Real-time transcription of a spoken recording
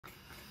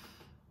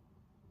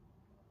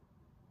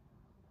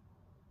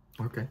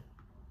Okay,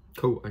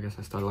 cool. I guess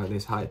I started like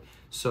this. Hi.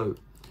 So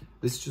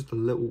this is just a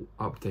little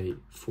update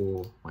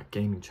for my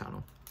gaming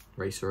channel,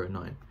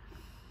 Racer09.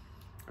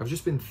 I've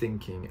just been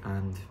thinking,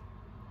 and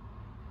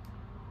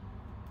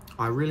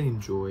I really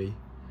enjoy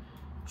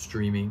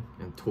streaming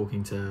and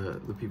talking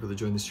to the people that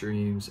join the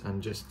streams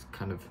and just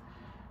kind of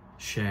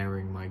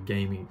sharing my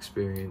gaming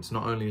experience,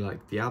 not only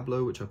like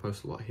Diablo, which I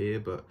post a lot here,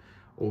 but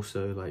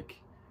also like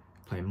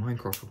playing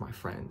Minecraft with my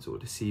friends, or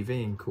Deceive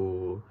Inc,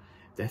 or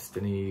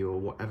Destiny, or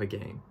whatever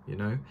game, you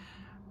know.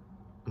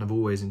 And I've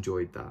always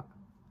enjoyed that,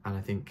 and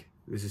I think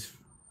this is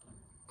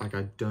like,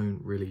 I don't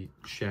really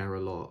share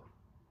a lot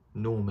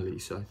normally,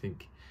 so I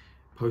think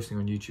posting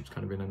on YouTube's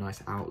kind of been a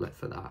nice outlet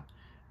for that,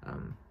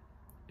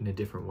 in a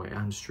different way,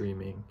 and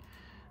streaming,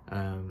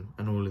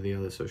 and all of the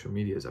other social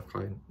medias.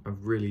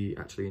 I've really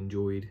actually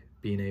enjoyed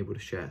being able to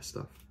share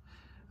stuff,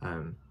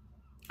 and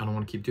I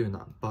want to keep doing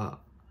that. But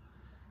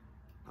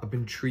I've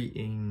been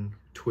treating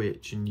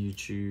Twitch and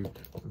YouTube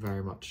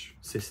very much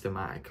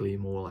systematically,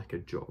 more like a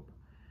job,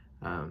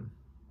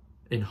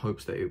 in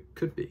hopes that it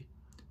could be.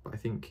 But I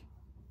think,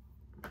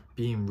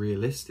 being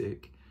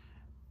realistic,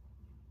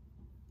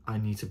 I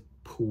need to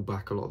pull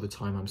back a lot of the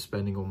time I'm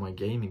spending on my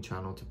gaming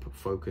channel to put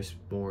focus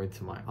more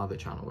into my other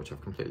channel, which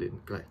I've completely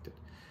neglected.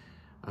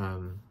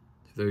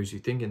 For those who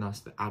thinking, that's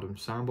the Adam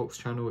Sandbox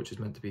channel, which is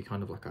meant to be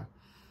kind of like a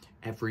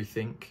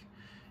everything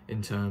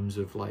in terms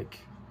of like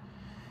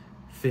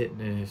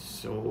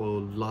fitness or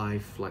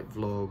life, like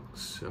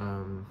vlogs,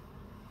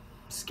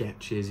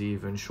 sketches,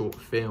 even short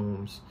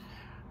films,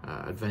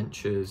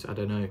 adventures. I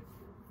don't know,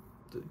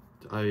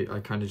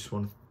 I kind of just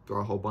want to throw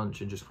a whole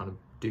bunch and just kind of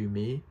do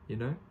me, you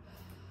know.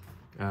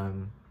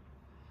 And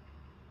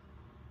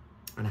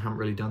I haven't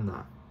really done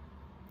that,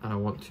 and I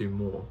want to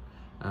more,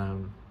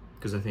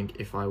 because I think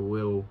if I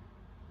will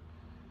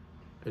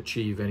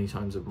achieve any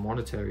kinds of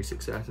monetary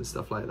success and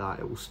stuff like that,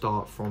 it will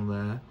start from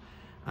there,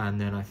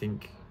 and then I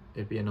think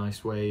it'd be a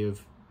nice way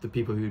of the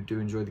people who do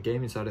enjoy the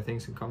gaming side of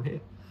things can come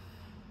here.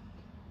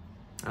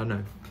 I don't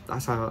know,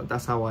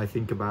 that's how I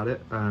think about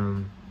it.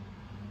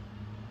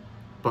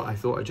 But I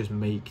thought I'd just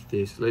make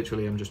this,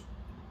 literally I'm just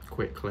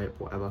quick clip,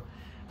 whatever,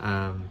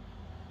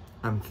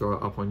 and throw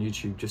it up on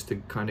YouTube, just to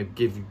kind of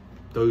give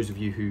those of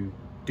you who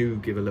do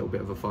give a little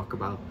bit of a fuck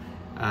about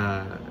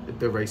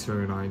the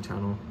Racer09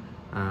 channel,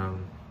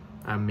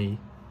 and me,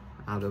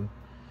 Adam.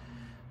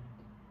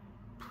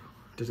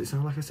 Does it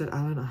sound like I said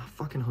Alan? I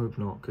fucking hope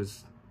not,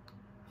 because,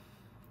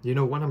 you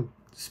know, when I'm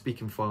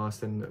speaking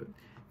fast, and it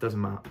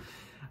doesn't matter.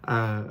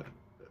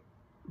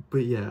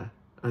 But yeah,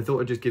 I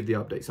thought I'd just give the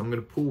update. So I'm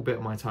going to pull a bit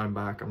of my time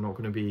back. I'm not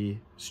going to be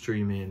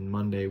streaming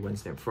Monday,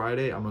 Wednesday and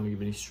Friday. I'm only going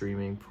to be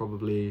streaming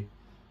probably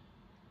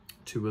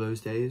 2 of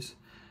those days.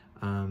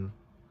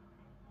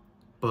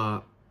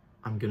 But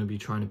I'm going to be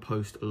trying to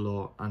post a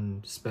lot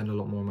and spend a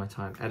lot more of my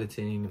time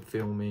editing and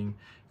filming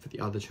for the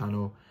other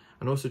channel,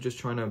 and also just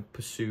trying to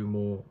pursue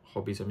more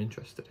hobbies I'm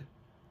interested in.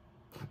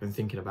 I've been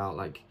thinking about,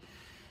 like,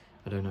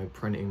 I don't know,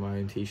 printing my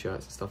own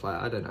t-shirts and stuff like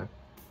that. I don't know,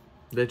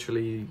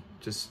 literally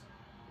just,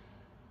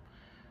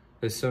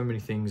 there's so many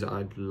things that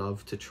I'd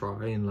love to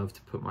try and love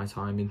to put my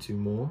time into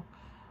more,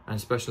 and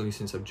especially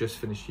since I've just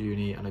finished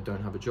uni and I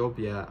don't have a job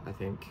yet, I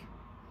think,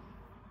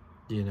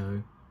 you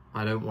know,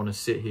 I don't want to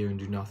sit here and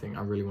do nothing.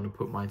 I really want to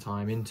put my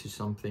time into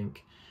something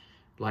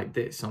like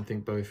this,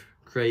 something both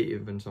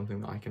creative and something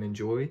that I can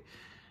enjoy,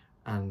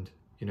 and,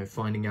 you know,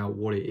 finding out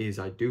what it is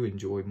I do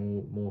enjoy,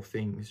 more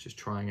things, just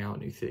trying out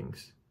new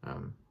things,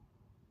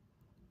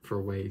 for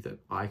a way that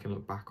I can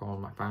look back on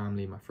my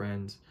family, my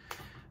friends,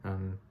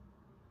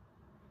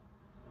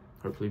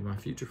 hopefully my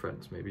future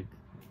friends, maybe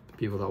the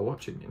people that are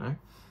watching, you know.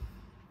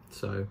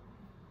 So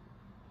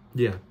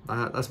yeah,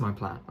 that's my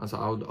plan.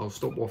 I'll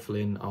stop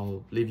waffling,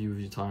 I'll leave you with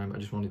your time. I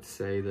just wanted to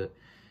say that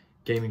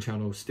gaming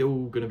channel is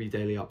still going to be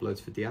daily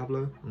uploads for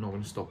Diablo. I'm not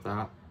going to stop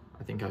that.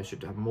 I think I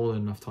should have more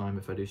than enough time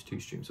if I do 2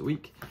 streams a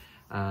week.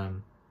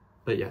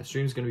 But yeah,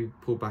 streams going to be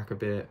pulled back a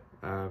bit.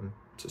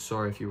 So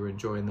sorry if you were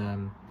enjoying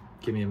them.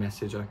 Give me a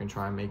message. I can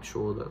try and make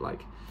sure that,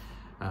 like,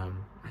 I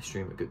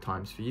stream at good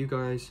times for you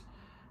guys.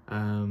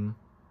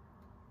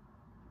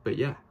 But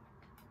yeah,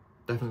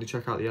 definitely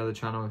check out the other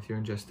channel if you're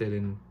interested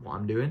in what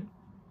I'm doing.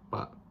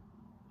 But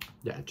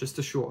yeah, just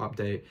a short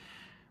update.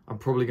 I'm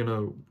probably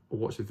gonna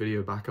watch the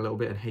video back a little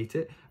bit and hate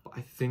it, but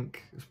I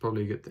think it's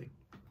probably a good thing.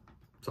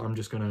 So I'm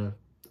just gonna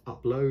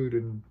upload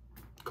and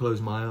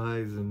close my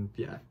eyes, and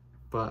yeah.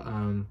 But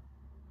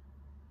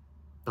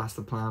that's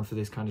the plan for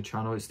this kind of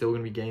channel. It's still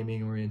gonna be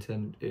gaming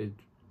oriented,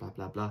 blah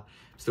blah blah.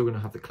 I'm still gonna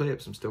have the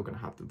clips, I'm still gonna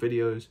have the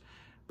videos,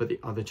 but the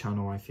other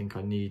channel I think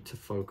I need to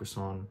focus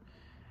on,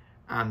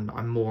 and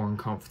I'm more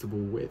uncomfortable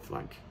with,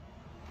 like,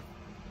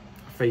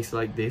 a face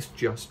like this,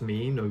 just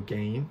me, no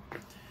game,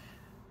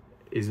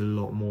 is a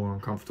lot more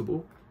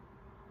uncomfortable.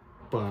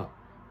 But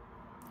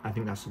I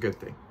think that's a good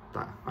thing,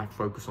 that I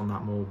focus on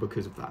that more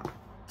because of that.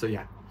 So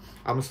yeah,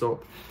 I'm gonna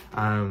stop.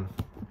 I'll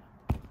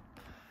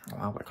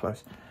get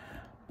close.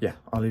 Yeah,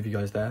 I'll leave you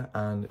guys there,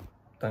 and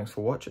thanks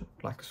for watching.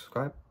 Like and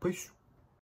subscribe. Peace.